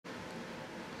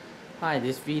Hi,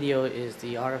 this video is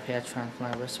the art of hair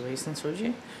transplant restoration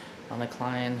surgery on a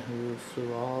client who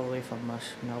flew all the way from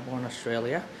Melbourne,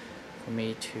 Australia for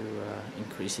me to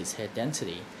increase his hair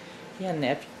density. He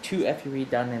had two FUE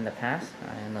done in the past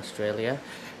in Australia,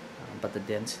 but the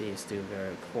density is still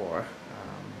very poor,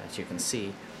 as you can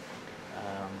see.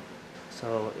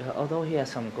 So although he has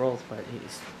some growth, but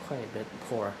he's quite a bit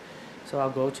poor. So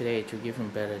I'll go today to give him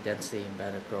better density and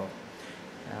better growth.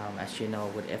 As you know,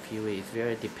 with FUE, it's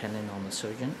very dependent on the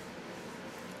surgeon,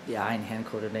 the eye and hand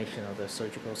coordination of the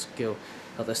surgical skill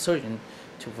of the surgeon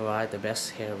to provide the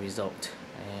best hair result.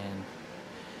 And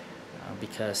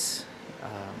because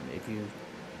if you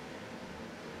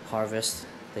harvest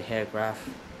the hair graft,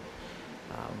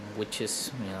 which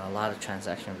is a lot of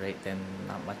transaction rate, then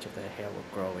not much of the hair will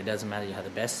grow. It doesn't matter you have the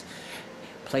best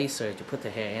placer to put the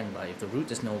hair in, but if the root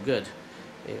is no good,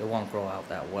 it won't grow out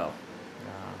that well.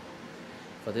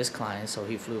 For this client, so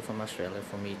he flew from Australia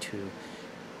for me to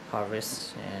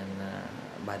harvest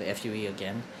and by the FUE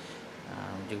again,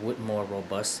 with more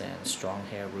robust and strong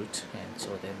hair root, and so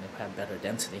then they have better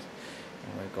density.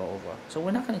 And we'll go over. So we're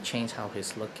not going to change how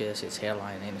his look is, his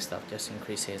hairline, any stuff. Just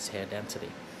increase his hair density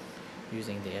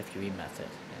using the FUE method,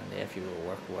 and the FUE will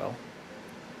work well.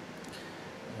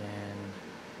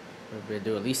 And we'll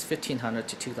do at least 1,500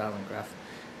 to 2,000 grafts,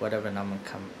 whatever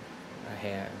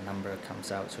hair number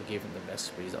comes out, to give him the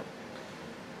best result.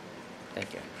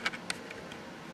 Thank you.